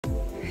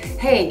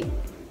Hey,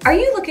 are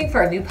you looking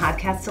for a new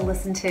podcast to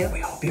listen to?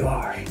 We hope you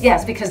are.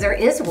 Yes, because there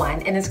is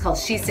one, and it's called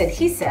She Said,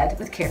 He Said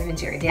with Karen and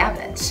Jerry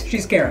Davidge.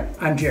 She's Karen.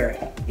 I'm Jerry.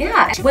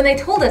 Yeah, when they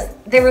told us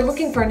they were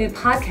looking for a new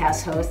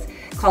podcast host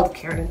called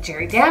Karen and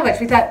Jerry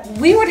Davidge, we thought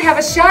we would have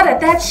a shot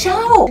at that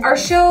show. Our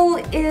show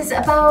is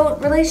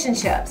about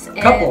relationships.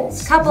 And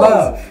Couples.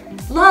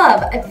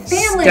 Love,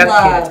 family Step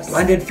loves. kids,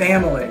 blended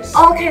families.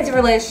 All kinds of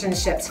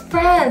relationships,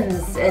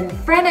 friends and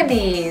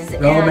frenemies.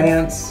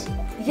 Romance.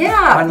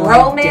 Yeah, online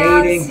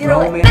romance, dating,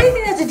 anything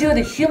that has to do with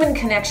a human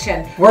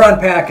connection. We're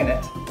unpacking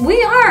it.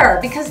 We are,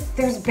 because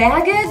there's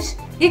baggage,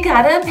 you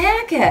gotta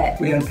unpack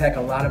it. We unpack a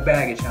lot of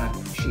baggage on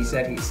She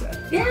Said, He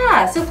Said.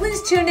 Yeah, so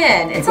please tune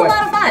in. It's a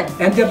lot of fun.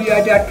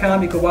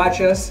 NWI.com, you can watch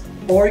us,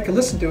 or you can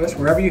listen to us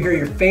wherever you hear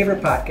your favorite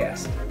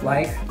podcast,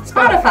 like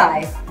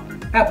Spotify,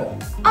 Apple,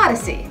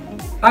 Odyssey,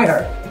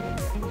 iHeart,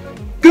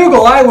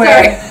 Google, I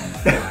win.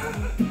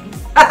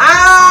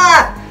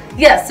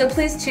 Yes, so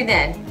please tune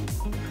in.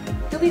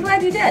 You'll be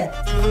glad you did.